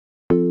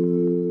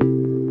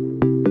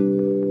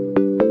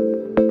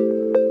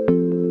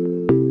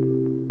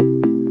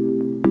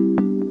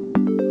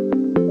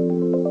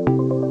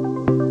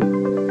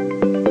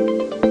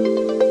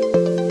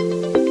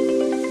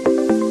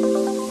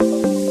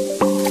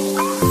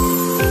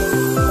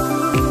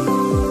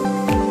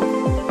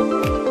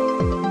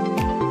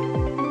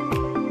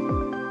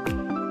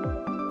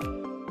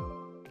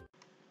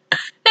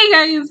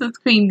guys, it's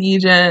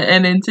Queendija,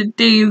 and in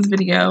today's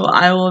video,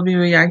 I will be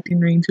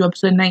reacting to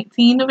episode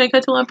 19 of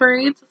Aikatsu on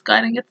Parēdo. Let's go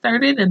ahead and get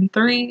started in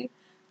 3,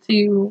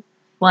 2,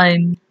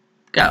 1,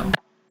 go.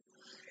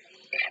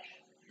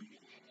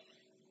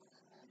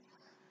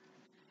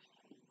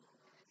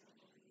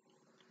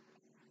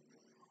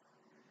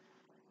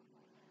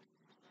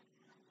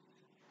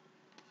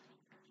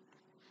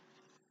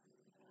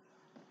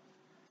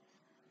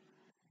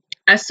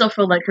 I still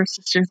feel like her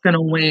sister's gonna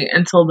wait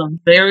until the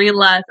very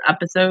last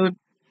episode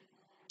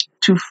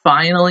to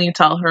finally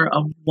tell her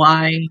of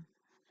why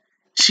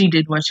she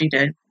did what she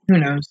did. Who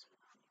knows?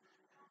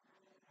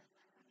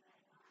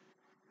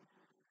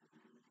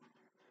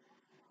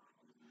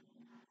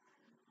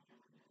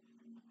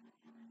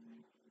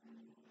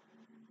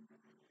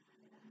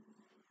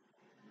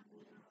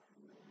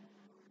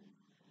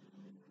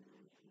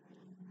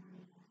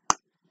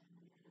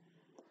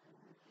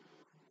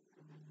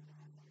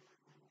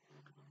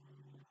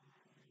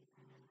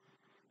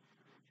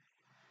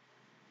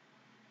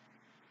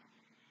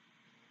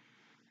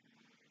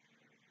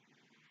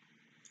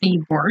 Are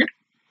you bored?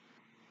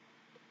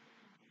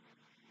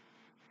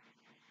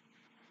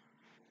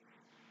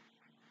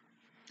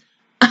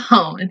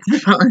 Oh, it's the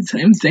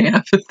Valentine's Day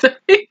episode.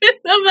 The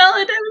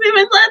Valentine's Day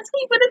was last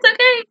week, but it's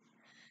okay.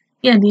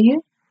 Yeah, do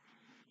you?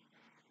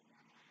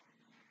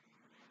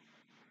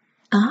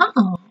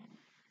 Oh.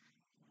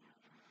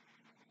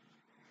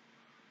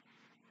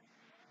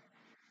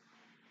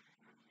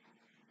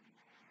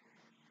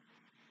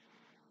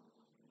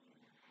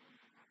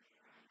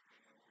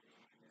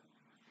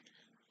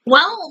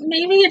 Well,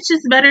 maybe it's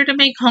just better to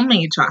make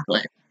homemade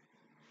chocolate.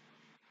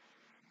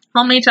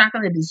 Homemade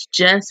chocolate is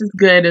just as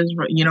good as,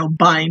 you know,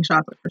 buying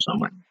chocolate for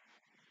someone.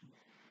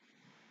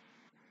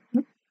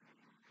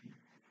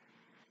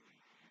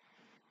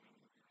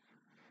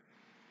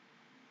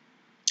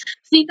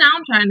 See, now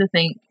I'm trying to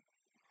think.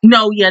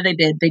 No, yeah, they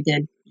did. They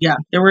did. Yeah,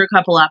 there were a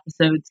couple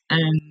episodes,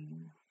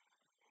 and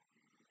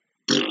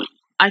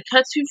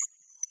Aikatsu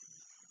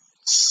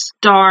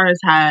Stars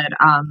had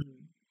a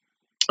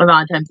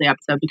Valentine's Day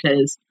episode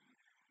because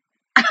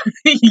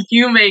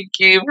Yume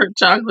gave her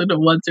chocolate to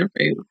what's her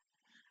face.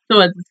 So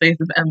what's his face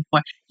of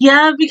M4?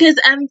 Yeah, because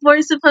M4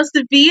 is supposed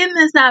to be in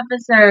this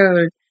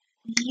episode.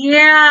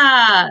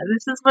 Yeah,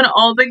 this is when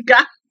all the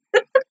guys.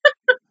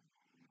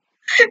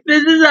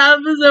 This is the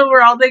episode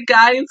where all the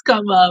guys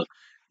come up.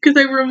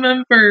 Because I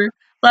remember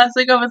last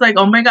week I was like,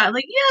 oh my god,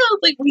 like, yeah,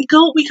 like we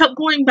kept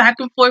going back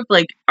and forth,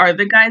 like, are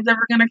the guys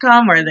ever gonna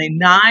come? Are they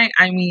not?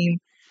 I mean,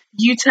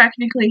 you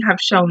technically have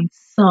shown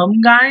some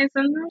guys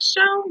in this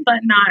show, but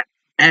not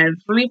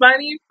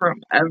everybody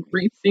from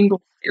every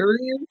single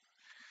series.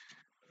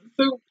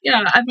 So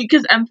yeah, I mean,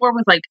 because M4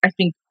 was like, I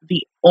think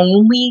the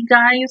only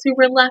guys who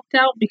were left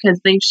out because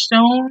they've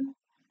shown.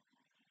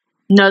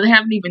 No, they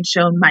haven't even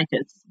shown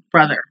Micah's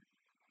brother.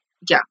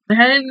 Yeah,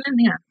 yeah,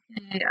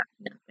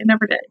 they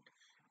never did.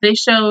 They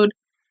showed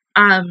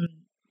the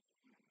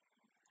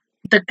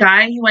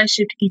guy who I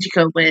shipped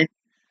Ichiko with,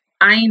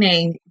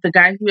 Aine, the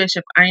guy who I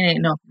shipped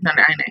Aine, no, not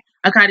Aine,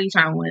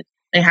 Akari-chan with.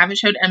 They haven't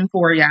showed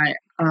M4 yet.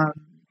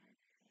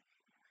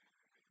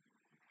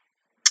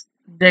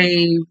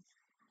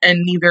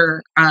 And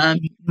neither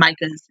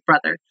Micah's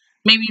brother.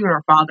 Maybe even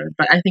her father,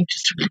 but I think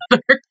just her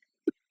brother.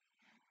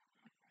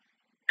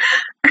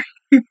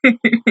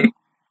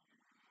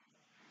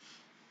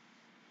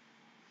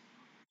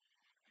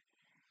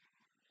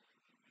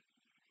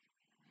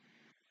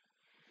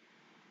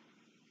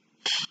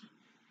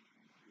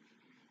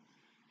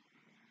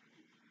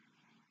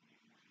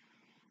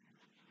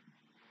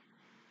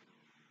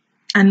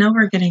 I know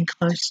we're getting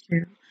close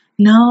to.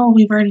 No,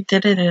 we've already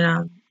did it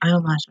in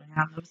Eyelash right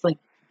now. It was like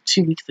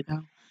 2 weeks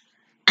ago.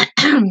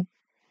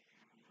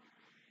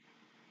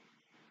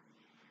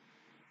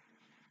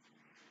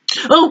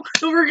 Oh,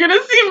 we're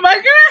gonna see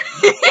Micah.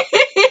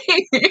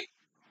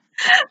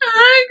 Oh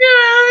my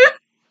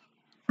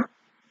god!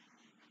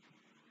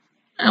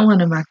 I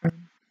want a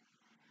macaron.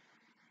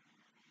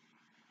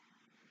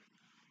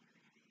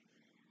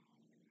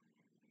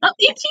 Oh,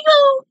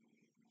 Ichigo!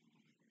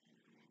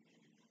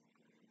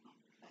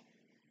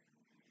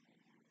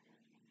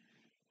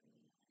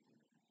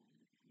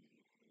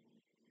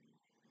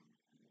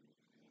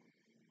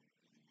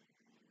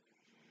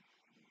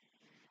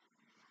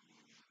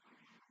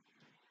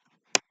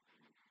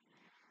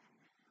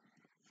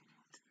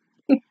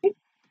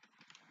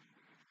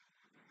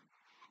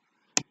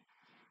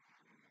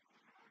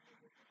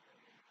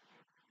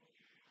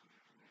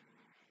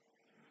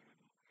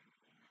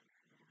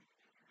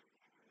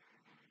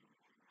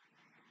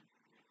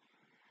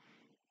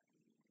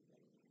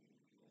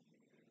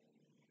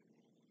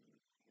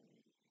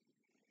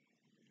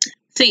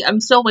 See,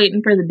 I'm still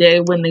waiting for the day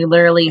when they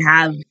literally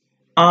have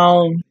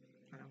all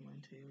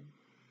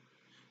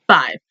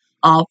 5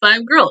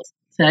 girls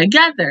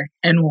together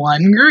in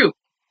one group.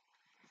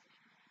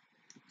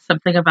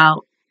 Something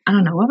about, I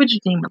don't know, what would you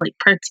name it? Like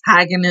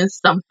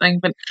protagonist something,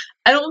 but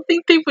I don't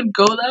think they would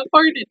go that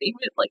far to name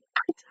it like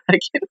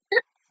protagonist.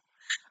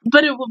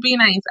 But it would be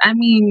nice. I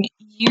mean,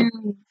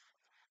 you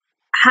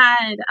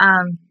had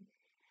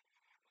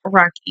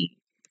Rocky,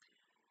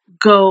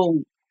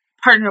 go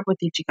partner up with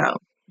Ichigo.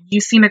 You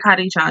see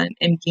Nakari-chan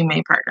and you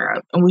may partner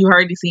up. And we've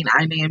already seen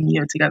Aine and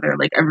Mio together,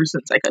 like, ever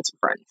since Aikatsu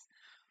friends.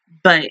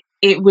 But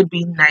it would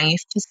be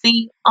nice to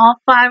see all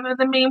 5 of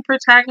the main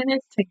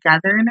protagonists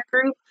together in a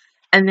group.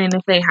 And then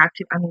if they have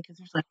to, I mean, because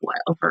there's like, what,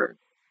 over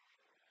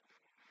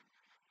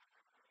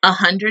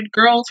 100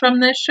 girls from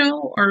this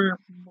show or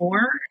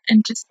more?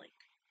 And just like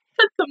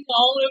put them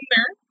all in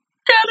their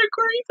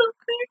categories of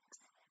things.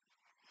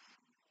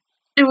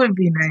 It would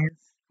be nice.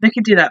 They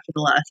could do that for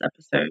the last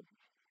episode,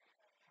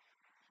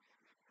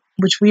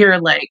 which we are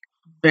like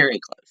very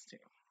close to.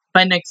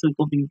 By next week,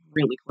 we'll be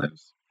really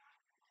close.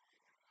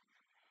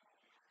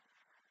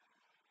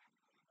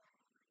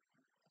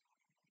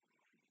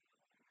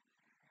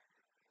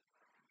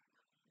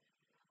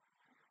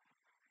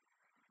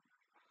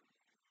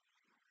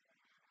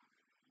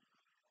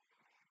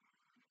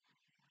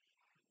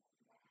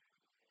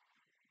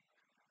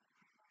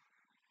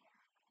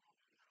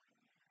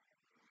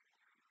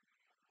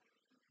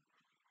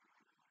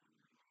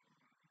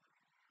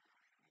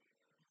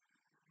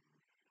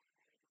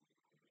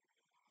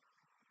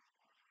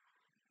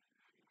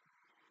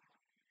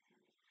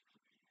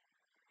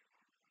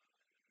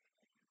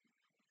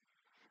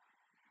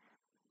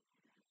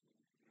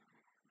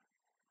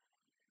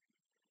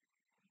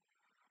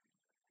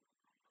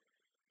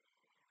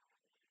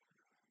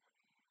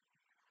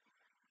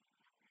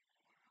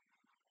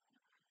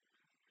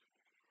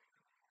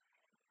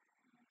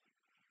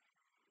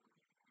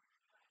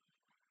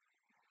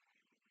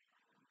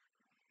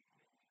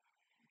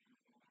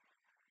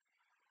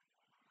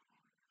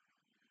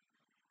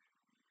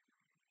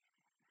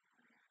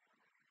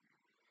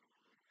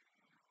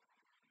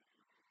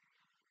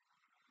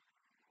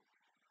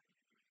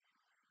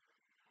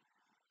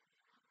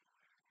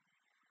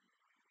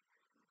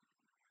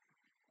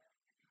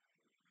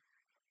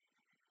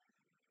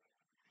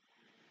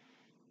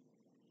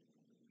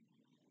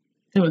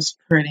 It was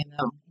pretty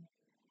though.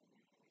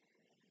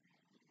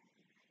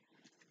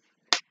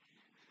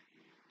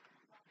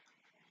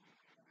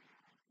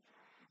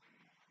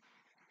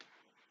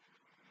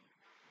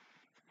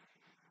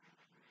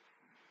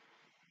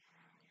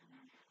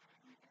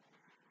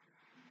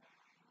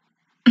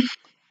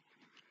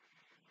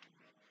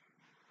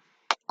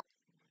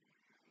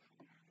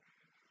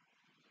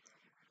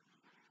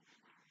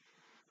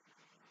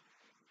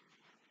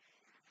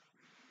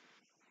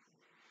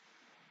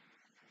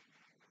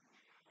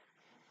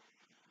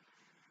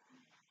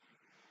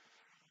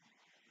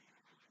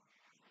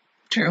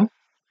 True.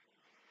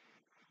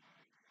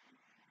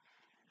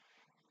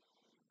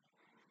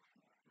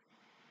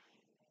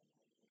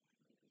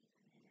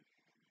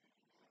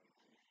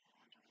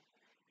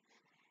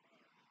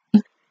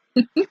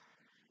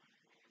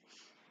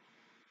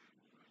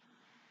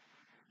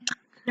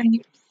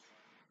 Great.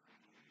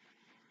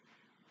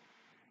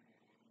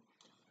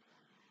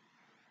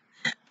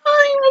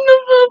 Ay, no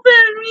puedo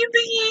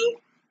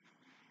permitir.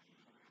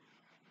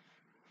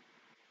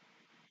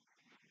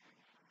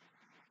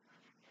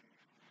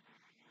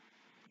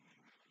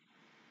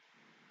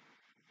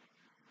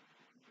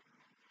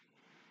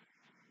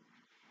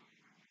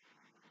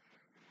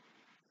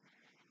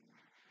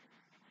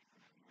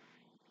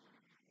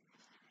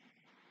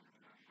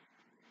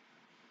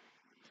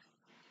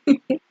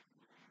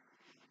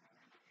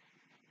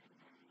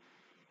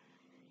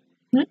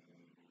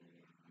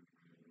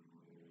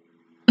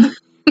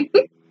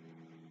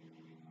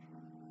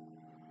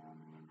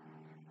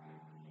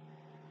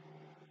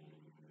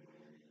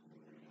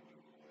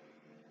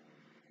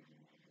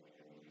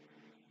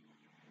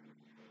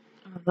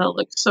 Oh, that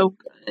looks so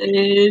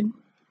good.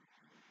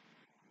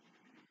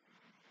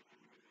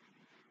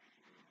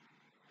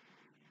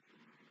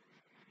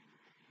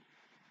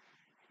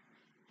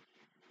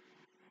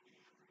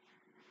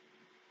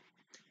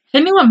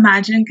 Can you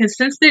imagine? Because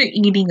since they're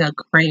eating a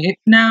crepe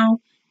now,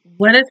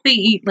 what if they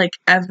eat like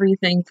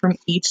everything from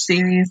each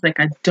series, like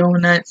a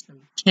donut,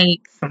 some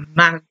cake, some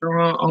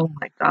macaron? Oh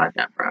my god,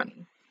 that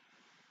brownie.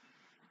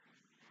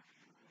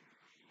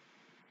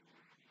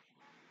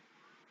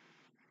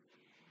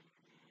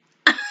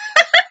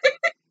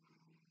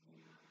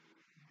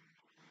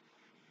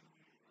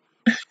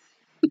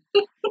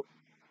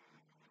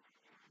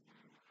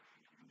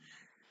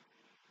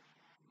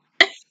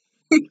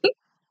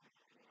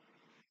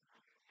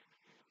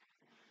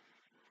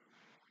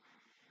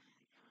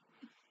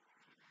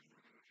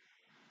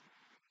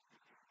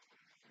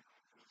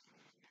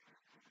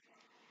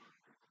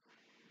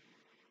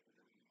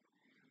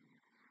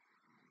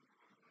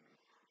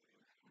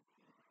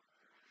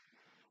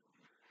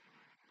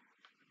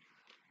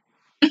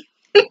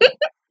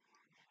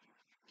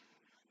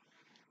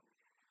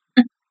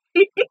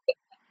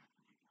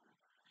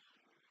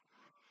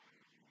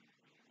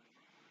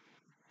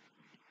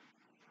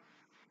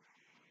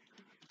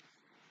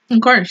 Of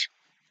course.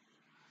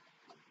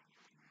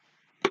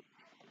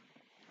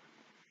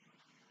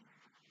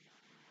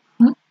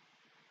 Hmm?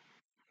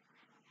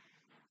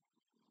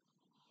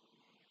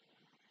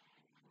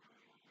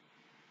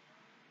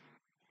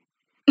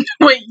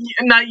 Wait,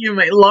 not you,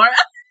 mate, Laura.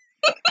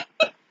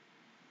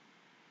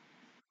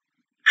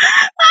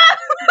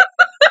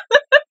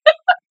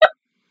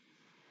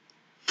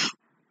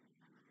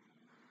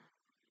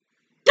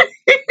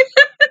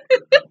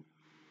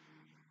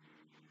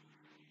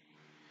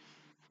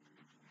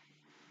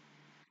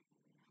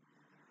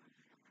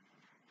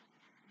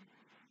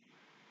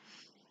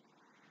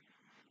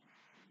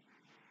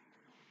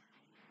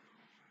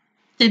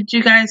 Did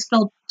you guys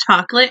spill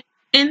chocolate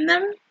in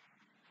them?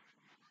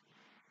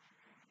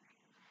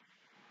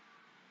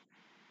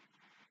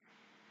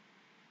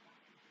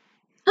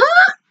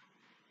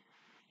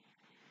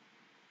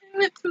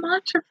 It's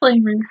matcha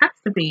flavor. It has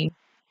to be.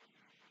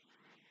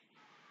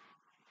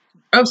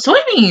 Oh,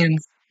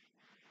 soybeans.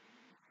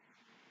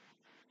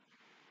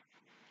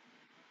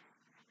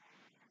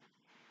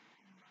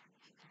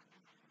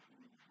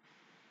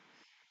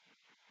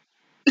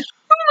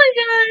 Oh my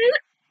god.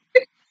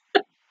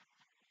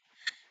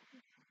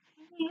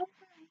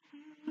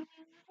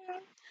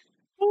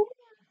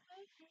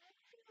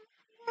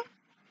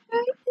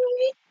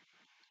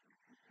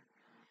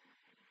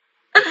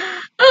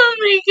 Oh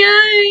my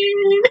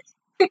god.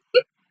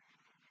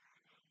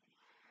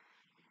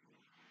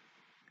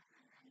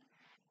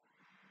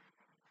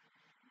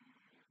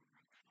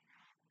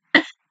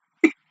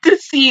 To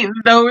see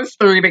those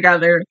three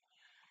together.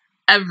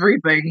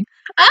 Everything.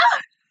 Ah!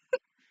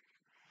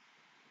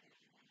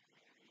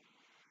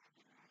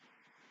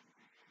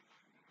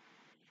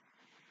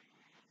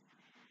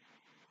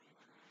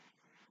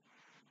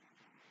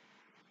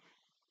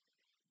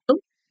 Oh.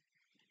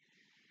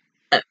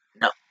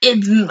 No,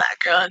 it's not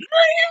good.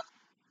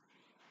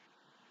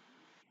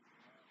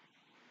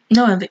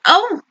 No, I think.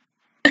 Oh!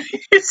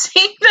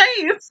 See,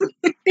 nice.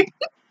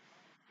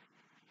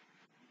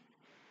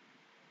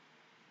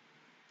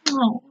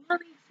 Oh,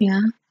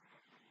 Alicia.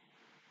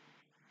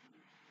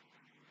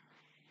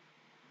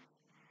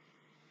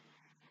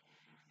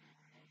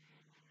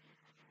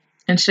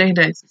 And Shay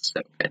Dice is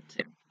so good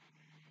too.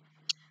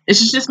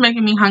 This is just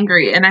making me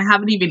hungry, and I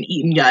haven't even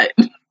eaten yet.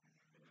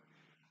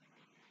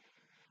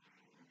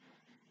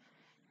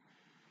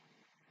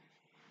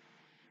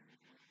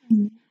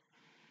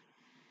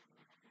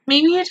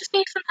 Maybe I just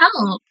need some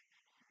help.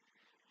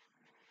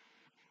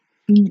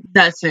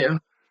 That too.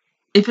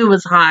 If it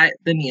was hot,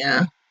 then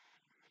yeah.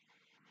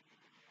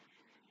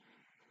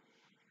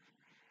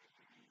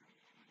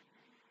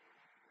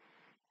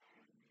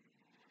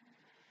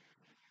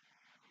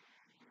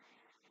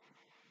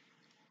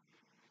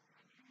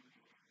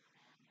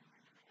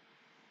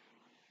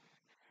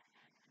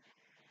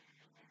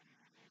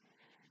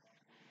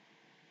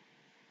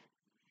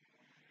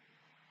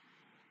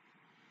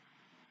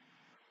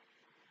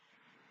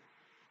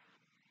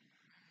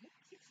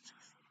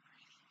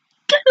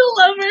 I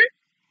love her.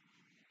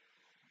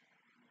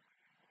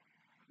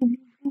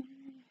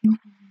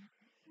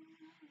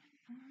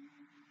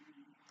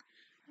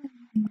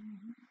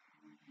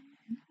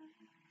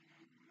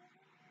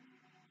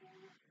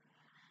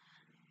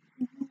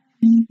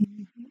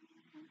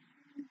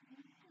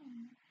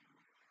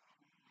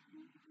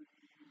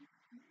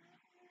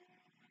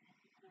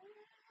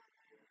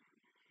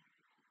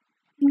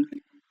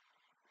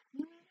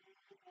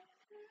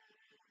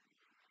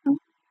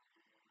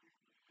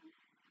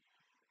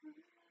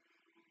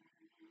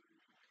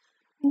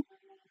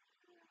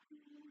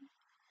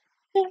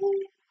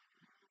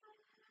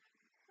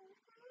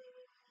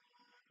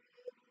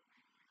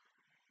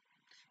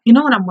 You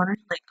know what I'm wondering?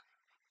 Like,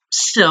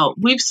 still,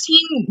 we've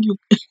seen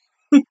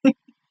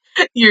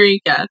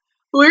Eureka.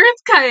 Where's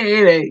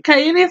Kaede?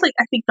 Kaede is like,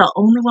 I think the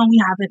only one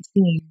we haven't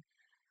seen.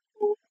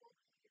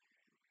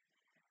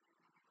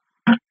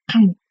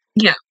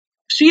 Yeah,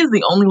 she is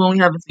the only one we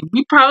haven't seen.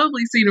 We've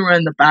probably seen her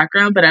in the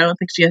background, but I don't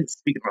think she has a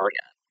speaking role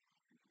yet.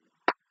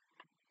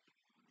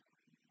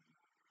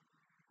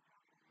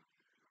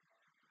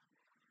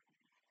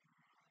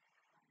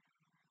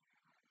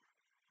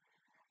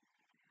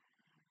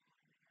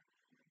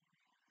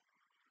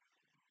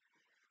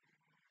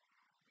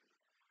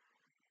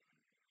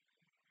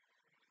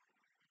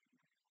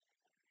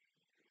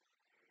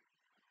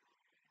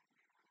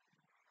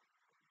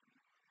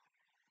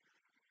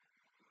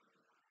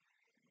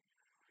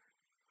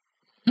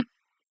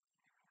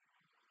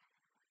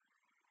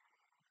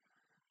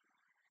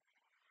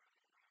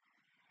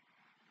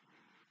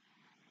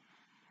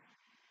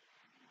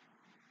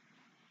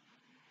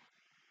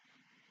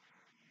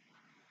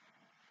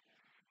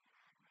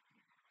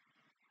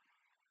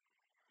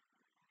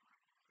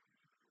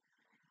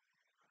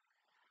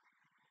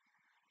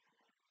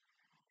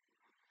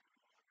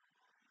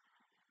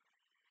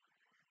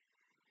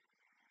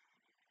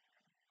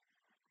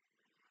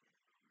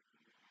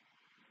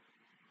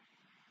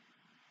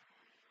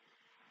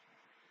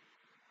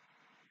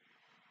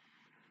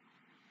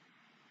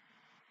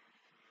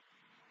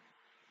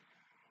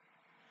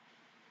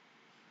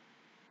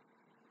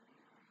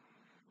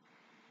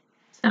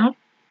 So, Lily!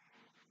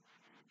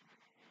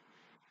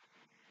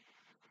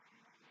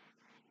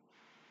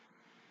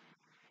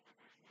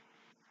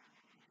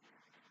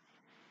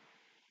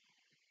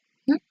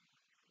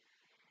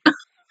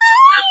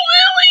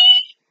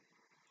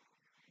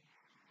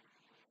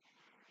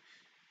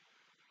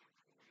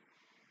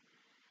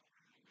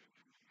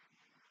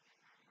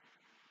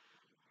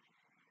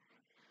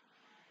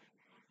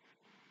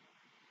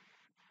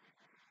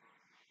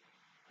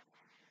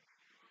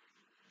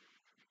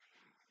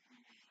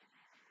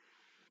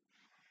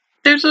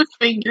 There's a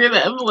figure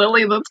of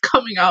Lily that's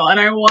coming out, and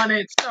I want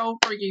it so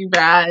freaking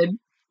bad.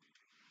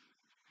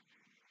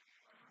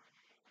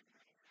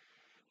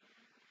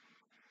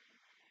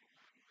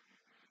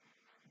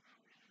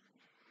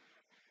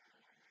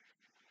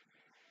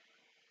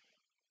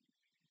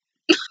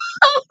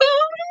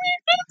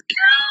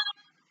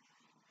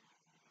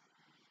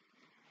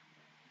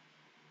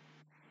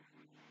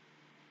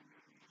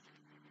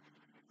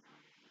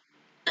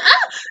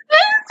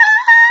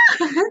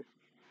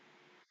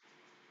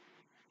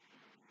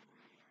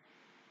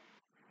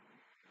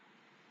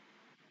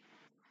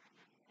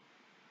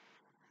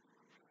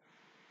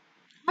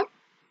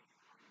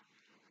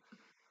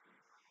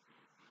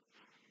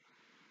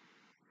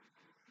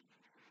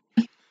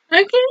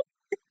 Okay.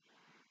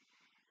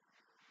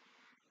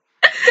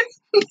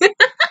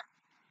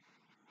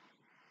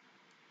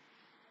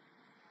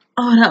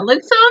 Oh, that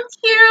looks so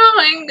cute.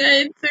 I'm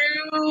good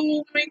too.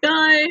 Oh my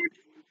god.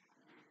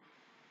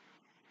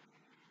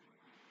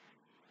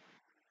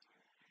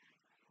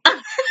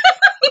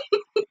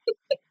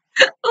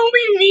 Oh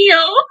my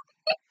Mio.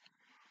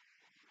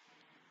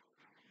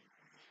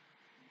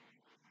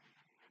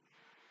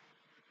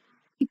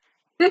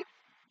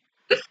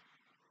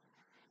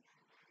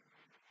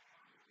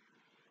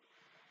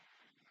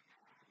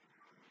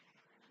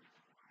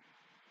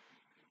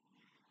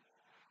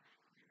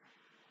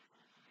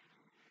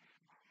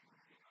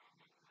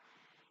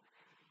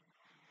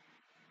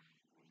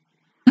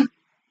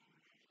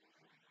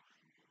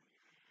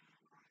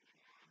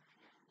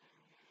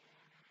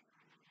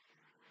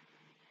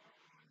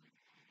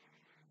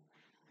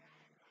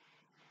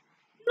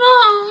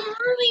 Oh,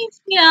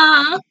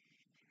 yeah.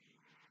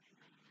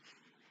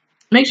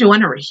 Makes you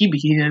wonder where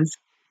Higa is.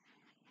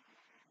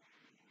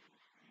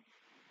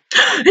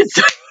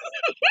 It's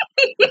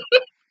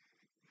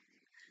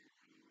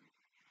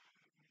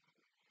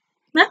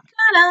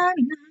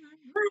Macarena,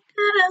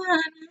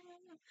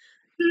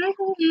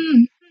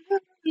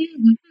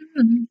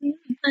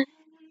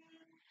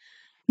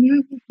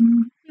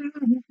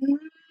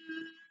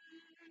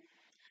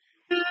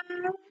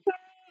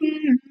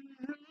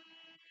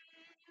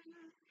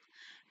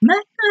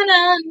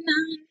 Macarena,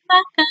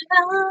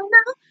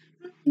 Macarena.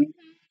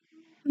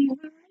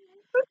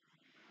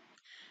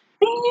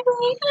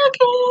 Baby,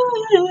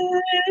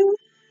 again.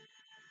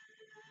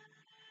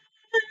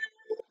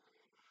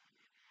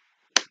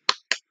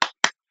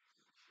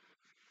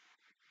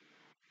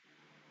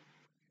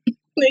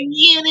 The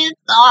cutest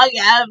song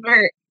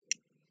ever.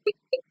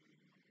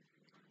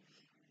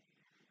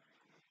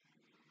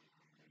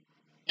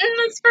 And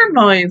it's for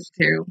boys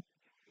too.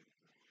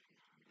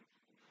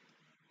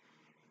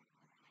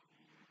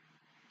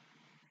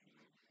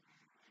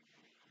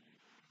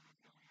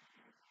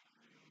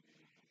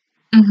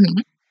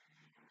 Mm-hmm.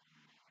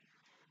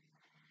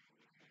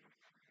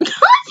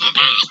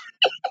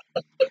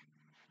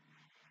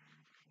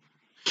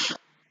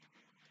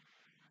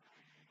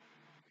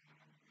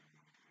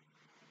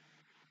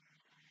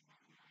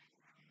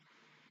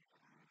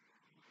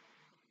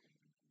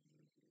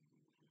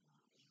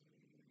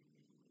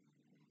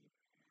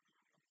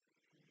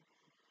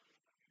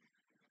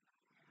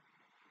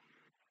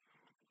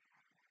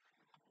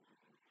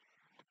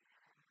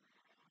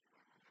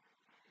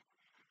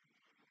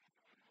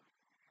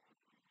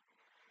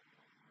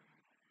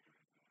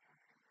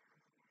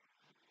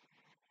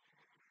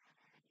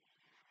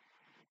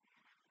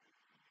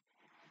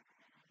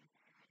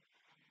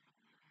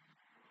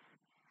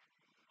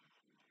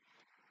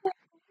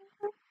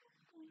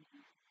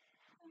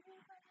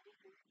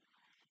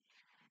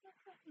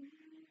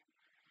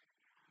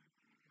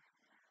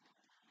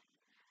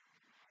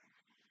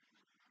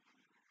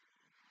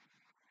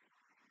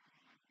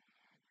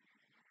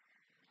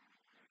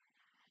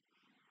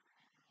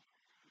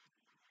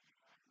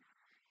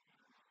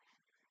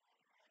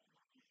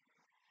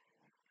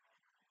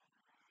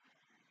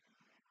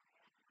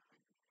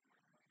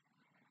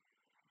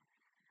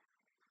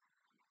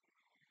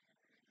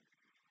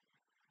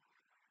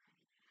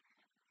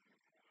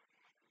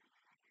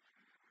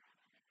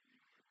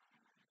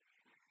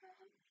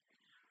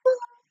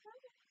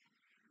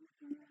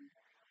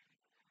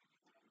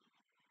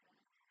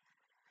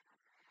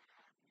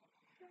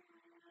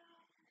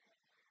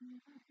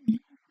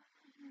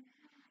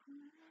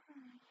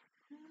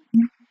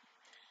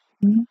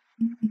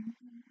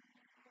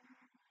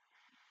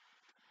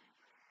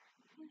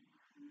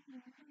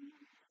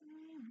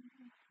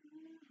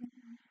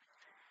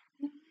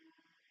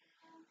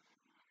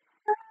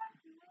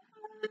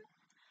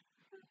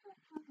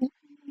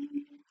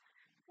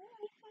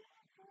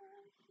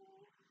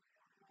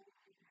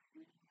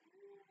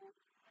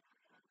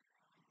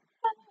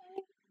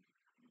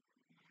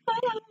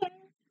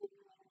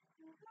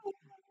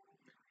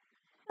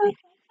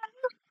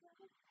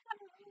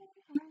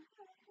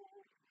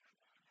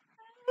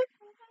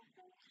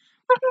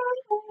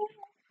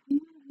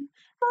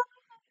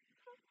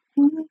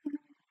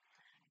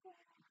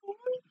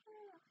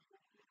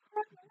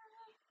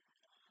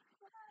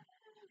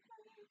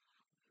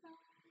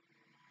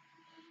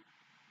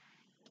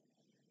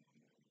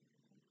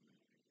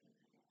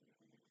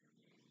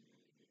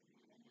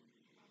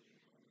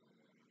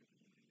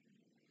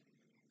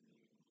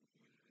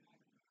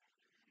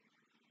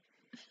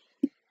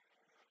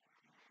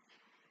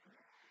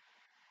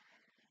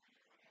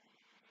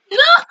 No!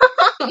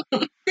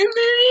 And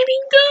they're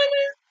eating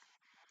donuts.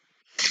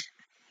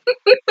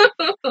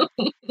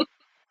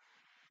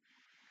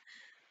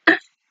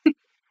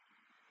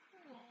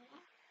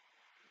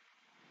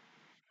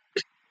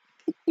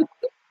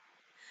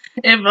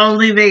 If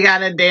only they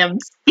got a damn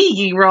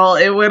speaking role,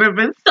 it would have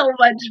been so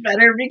much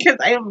better because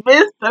I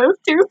miss those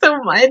two so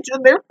much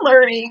and they're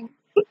flirting.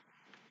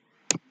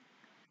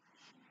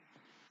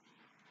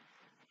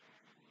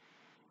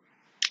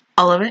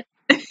 All of it.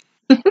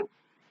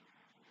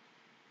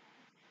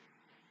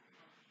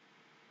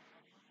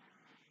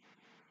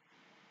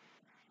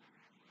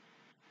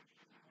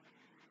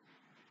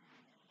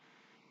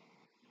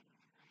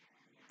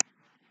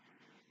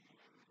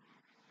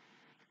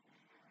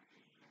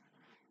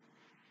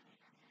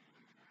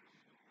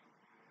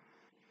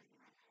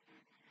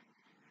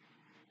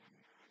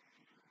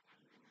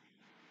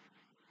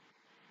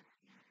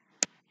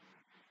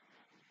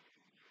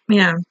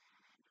 Yeah.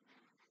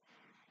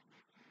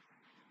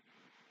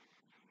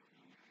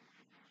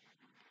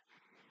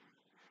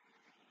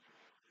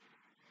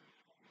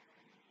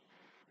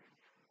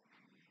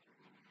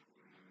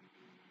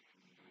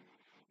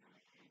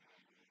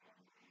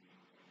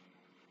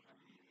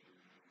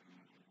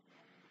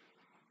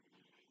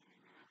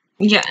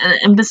 Yeah,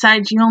 and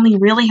besides, you only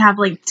really have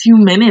like 2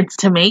 minutes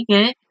to make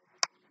it.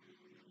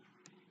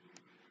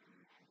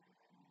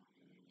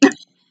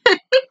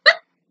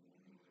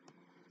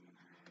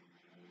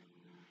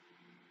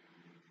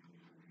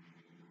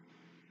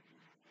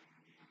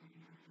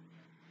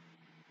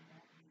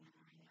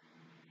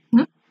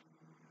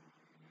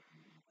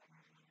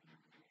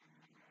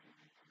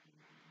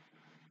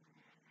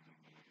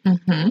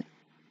 Mm-hmm.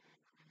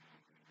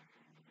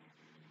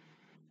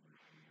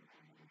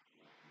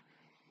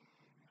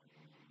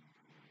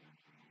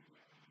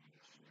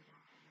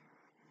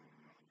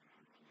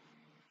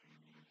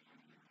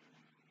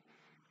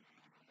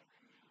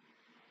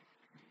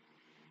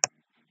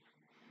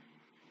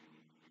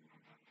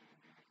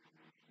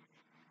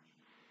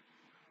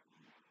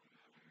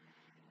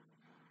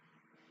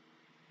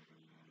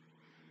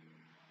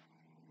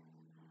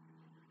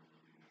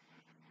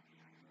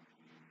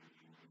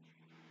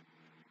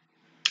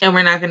 And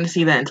we're not going to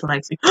see that until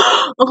next week.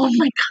 Oh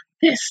my god,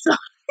 this is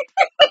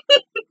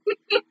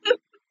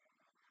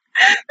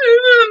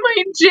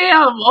my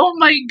jam. Oh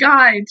my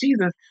god,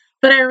 Jesus.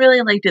 But I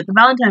really liked it. The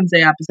Valentine's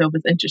Day episode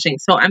was interesting.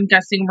 So I'm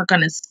guessing we're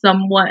going to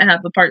somewhat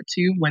have a part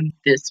 2 when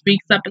this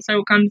week's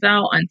episode comes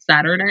out on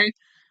Saturday.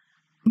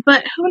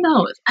 But who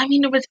knows? I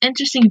mean, it was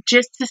interesting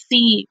just to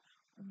see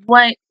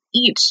what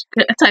each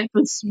type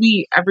of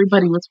sweet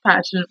everybody was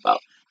passionate about.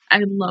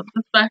 I love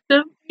the fact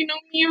that,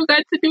 Miu got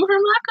to do her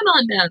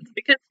Macaron dance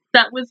because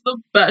that was the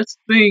best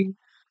thing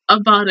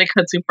about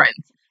Aikatsu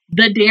Friends.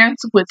 The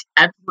dance was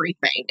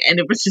everything, and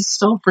it was just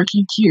so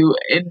freaking cute.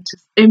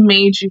 It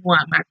made you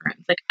want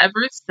macarons. Like,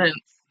 ever since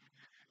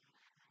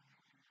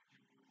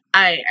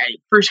I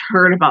first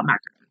heard about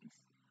macarons,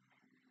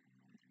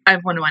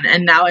 I've wanted one,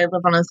 and now I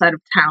live on the side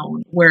of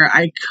town where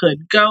I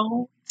could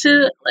go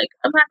to like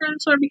a macaron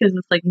store because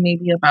it's like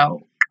maybe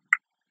about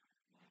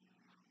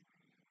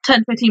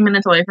 10-15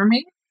 minutes away from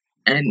me,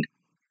 and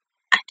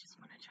I just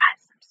want to try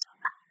some so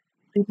bad.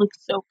 They look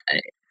so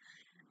good.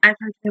 I've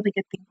heard really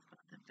good things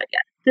about them, but yeah,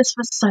 this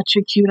was such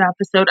a cute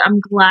episode. I'm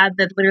glad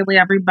that literally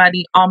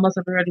almost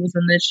everybody was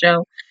in this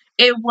show.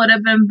 It would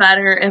have been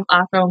better if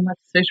Akko and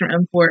Fish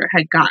Import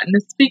had gotten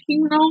a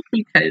speaking role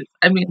because,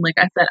 I mean, like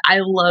I said, I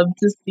love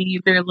to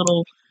see their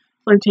little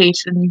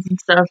flirtations and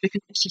stuff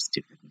because it's just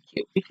super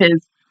cute.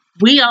 Because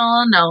we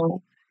all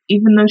know,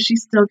 even though she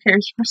still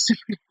cares for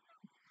Super,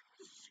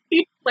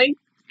 she's like,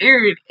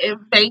 dude, it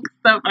makes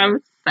so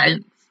much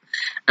sense.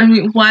 I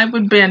mean, why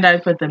would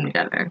Bandai put them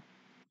together?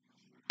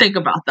 Think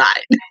about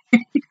that.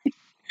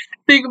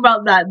 Think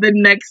about that the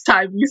next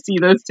time you see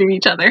those two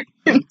each other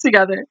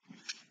together.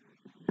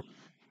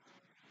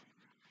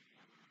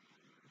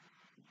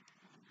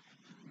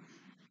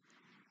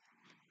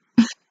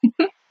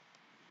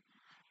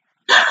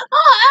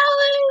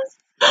 Oh,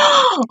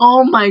 Alice!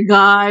 Oh my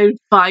god,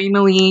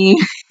 finally.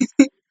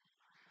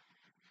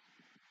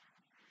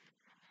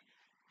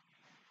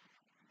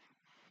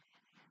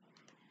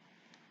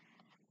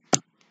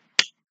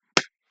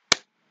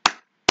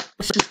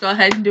 Let's just go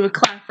ahead and do a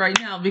clap right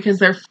now because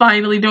they're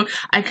finally doing.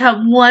 I kept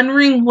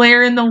wondering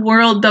where in the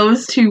world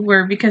those two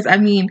were because I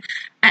mean,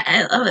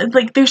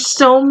 like there's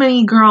so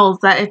many girls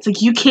that it's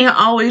like you can't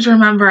always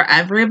remember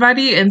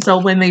everybody, and so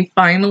when they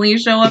finally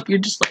show up, you're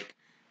just like,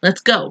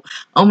 let's go.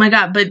 Oh my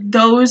god, but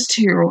those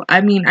two,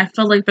 I mean, I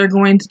feel like they're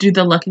going to do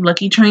the Lucky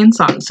Lucky Train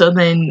song, so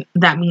then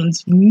that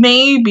means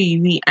maybe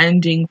the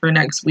ending for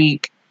next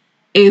week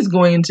is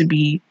going to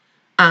be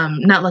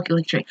not Lucky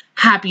Lucky Train,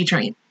 Happy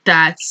Train.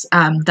 That's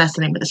the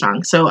name of the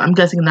song. So I'm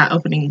guessing that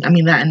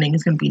ending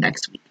is gonna be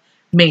next week.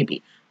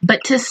 Maybe.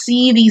 But to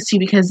see these two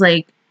because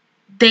like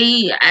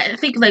I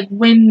think like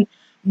when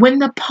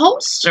the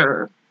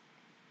poster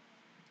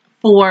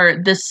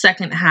for the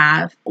second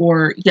half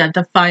or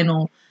the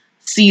final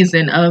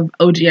season of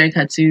OG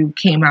Aikatsu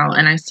came out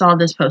and I saw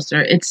this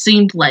poster, it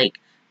seemed like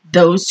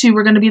those two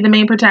were going to be the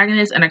main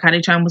protagonists and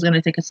Akari-chan was going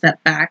to take a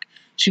step back.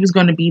 She was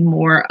going to be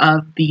more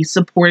of the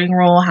supporting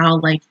role, how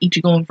like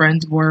Ichigo and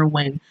friends were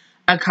when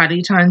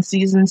Akari-chan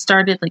season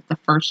started, like the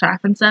first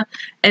half and stuff.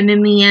 And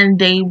in the end,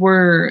 they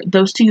were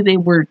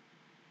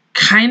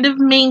kind of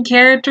main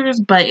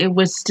characters, but it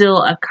was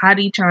still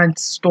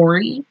Akari-chan's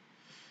story.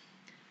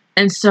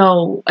 And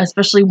so,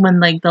 especially when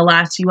like the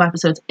last few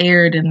episodes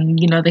aired and,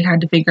 they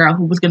had to figure out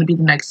who was going to be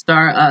the next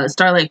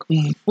Starlight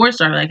Queen for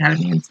Starlight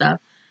Academy and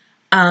stuff.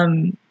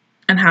 And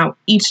how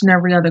each and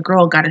every other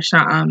girl got a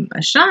shine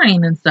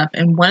and stuff.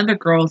 And one of the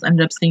girls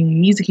ended up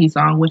singing Mizuki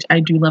song, which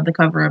I do love the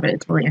cover of it.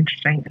 It's really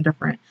interesting and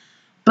different.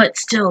 But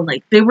still,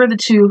 like, they were the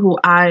two who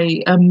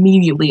I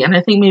immediately, and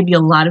I think maybe a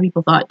lot of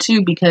people thought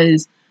too,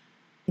 because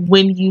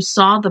when you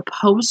saw the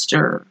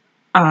poster,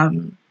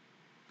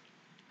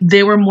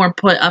 they were more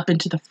put up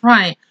into the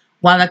front,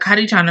 while the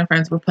Akari-chan and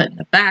friends were put in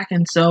the back.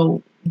 And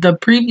so the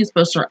previous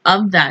poster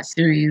of that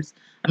series,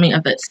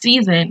 of that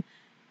season,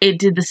 it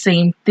did the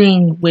same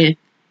thing with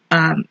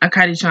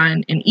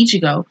Akari-chan and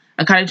Ichigo.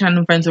 Akari-chan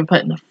and friends were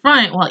put in the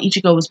front while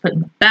Ichigo was put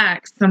in the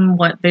back,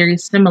 somewhat very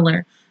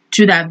similar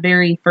to that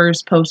very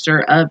first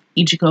poster of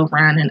Ichigo,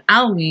 Ran, and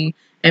Aoi,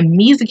 and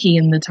Mizuki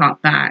in the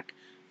top back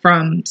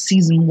from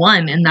season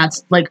 1. And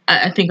that's like,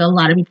 I think a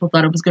lot of people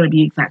thought it was going to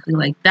be exactly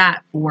like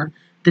that for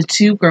the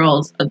two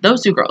girls,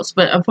 those two girls,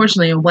 but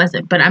unfortunately it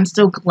wasn't. But I'm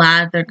still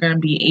glad they're going to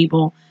be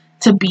able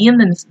to be in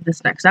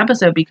this next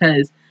episode,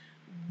 because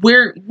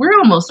we're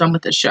almost done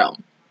with the show.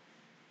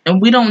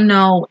 And we don't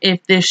know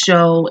if this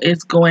show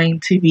is going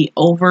to be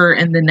over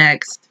in the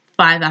next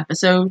 5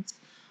 episodes,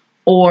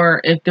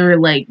 or if they're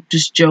like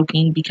just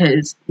joking,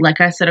 because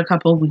like I said a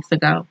couple of weeks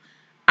ago,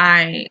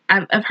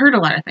 I've heard a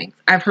lot of things.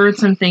 I've heard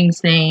some things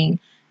saying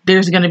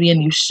there's going to be a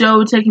new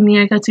show taking the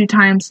Aikatsu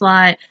time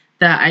slot,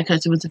 that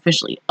Aikatsu was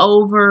officially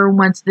over.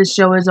 Once this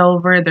show is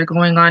over, they're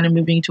going on and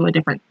moving to a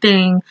different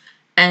thing.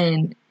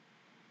 And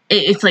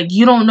it's like,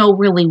 you don't know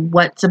really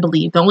what to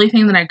believe. The only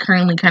thing that I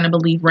currently kind of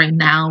believe right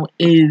now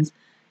is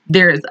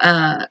there's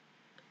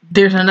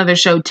another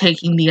show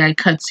taking the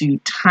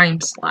Aikatsu time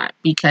slot,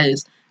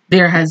 because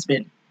there has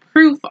been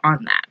proof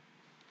on that.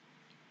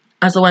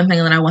 That's the one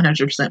thing that I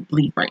 100%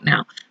 believe right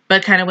now.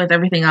 But kind of with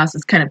everything else,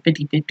 it's kind of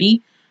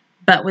 50-50.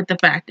 But with the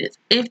fact is,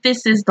 if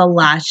this is the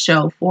last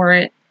show for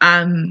it,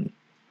 I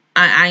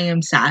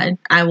am sad.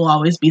 I will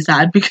always be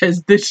sad,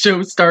 because this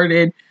show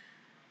started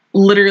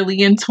literally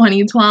in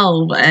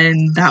 2012,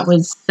 and that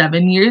was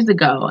 7 years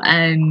ago.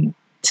 And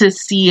to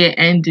see it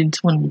end in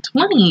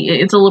 2020,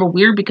 it's a little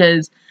weird,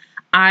 because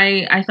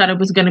I thought it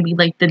was going to be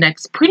like the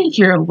next Pretty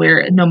Hero,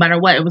 where no matter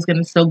what, it was going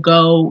to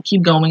still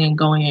keep going and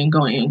going and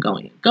going and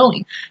going and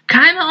going.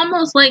 Kind of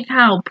almost like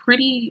how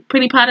Pretty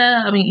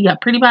Pada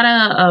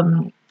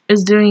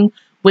is doing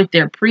with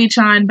their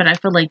pre-chan, but I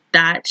feel like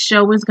that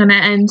show is going to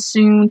end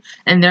soon,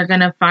 and they're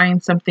going to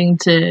find something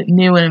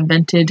new and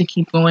inventive to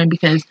keep going,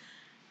 because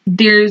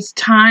there's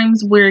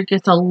times where it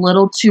gets a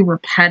little too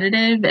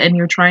repetitive, and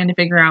you're trying to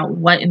figure out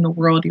what in the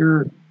world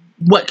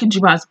what could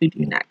you possibly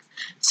do next.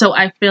 So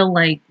I feel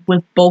like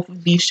with both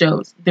of these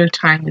shows, their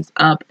time is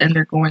up, and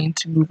they're going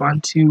to move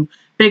on to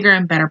bigger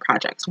and better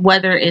projects,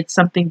 whether it's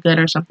something good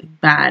or something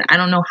bad. I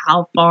don't know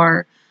how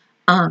far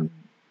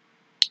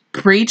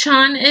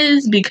Pre-chan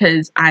is,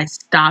 because I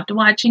stopped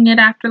watching it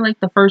after like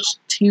the first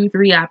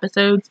 2-3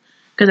 episodes,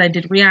 because I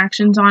did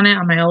reactions on it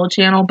on my old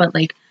channel. But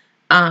like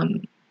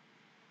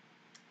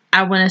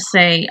I want to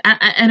say,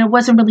 and it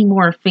wasn't really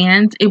more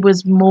fans, it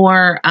was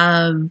more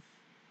of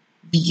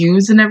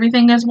views and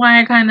everything, is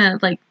why I kind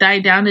of like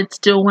died down. It's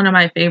still one of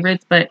my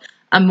favorites, but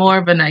I'm more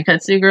of an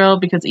Aikatsu girl,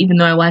 because even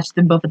though I watched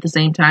them both at the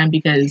same time,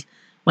 because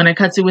when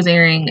Aikatsu was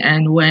airing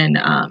and when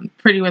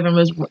Pretty Rhythm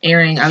was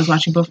airing, I was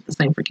watching both at the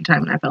same freaking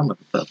time, and I fell in love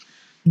with both.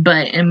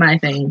 But in my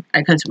thing,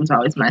 Aikatsu was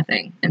always my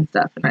thing and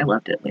stuff, and I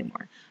loved it way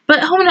more.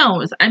 But who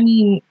knows? I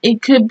mean,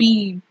 it could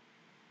be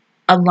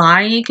a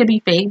lie, it could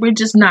be fake. We're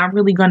just not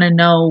really going to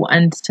know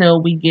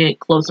until we get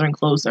closer and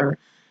closer.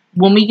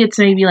 When we get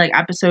to maybe like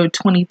episode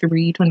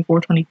 23,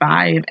 24,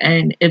 25,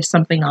 and if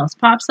something else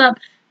pops up,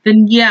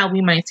 then yeah,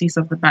 we might see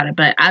something about it.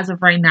 But as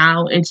of right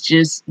now, it's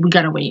just, we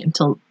got to wait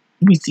until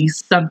we see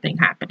something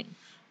happening.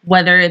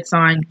 Whether it's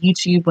on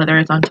YouTube, whether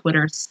it's on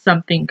Twitter,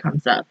 something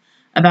comes up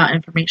about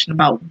information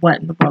about what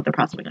in the world they're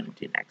possibly going to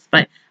do next.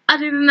 But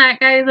other than that,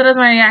 guys, that is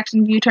my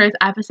reaction view towards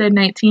episode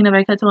 19 of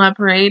Aikatsu on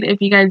Parade. If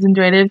you guys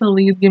enjoyed it,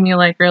 please give me a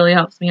like. It really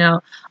helps me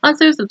out.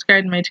 Also,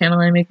 subscribe to my channel.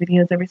 I make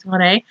videos every single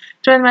day.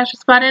 Join the Master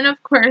Squad. And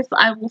of course,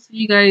 I will see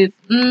you guys,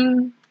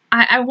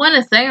 I want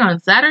to say on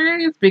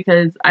Saturdays,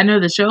 because I know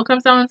the show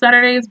comes out on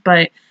Saturdays.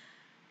 But,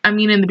 I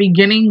mean, in the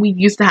beginning, we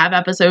used to have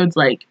episodes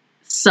like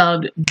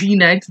subbed the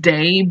next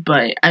day.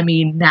 But, I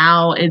mean,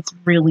 now it's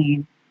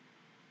really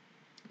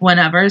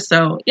whenever.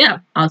 So yeah,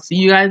 I'll see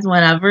you guys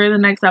whenever the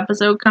next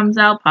episode comes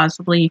out,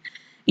 possibly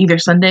either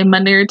Sunday,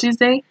 Monday, or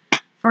Tuesday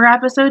for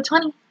episode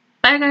 20.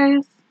 Bye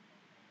guys.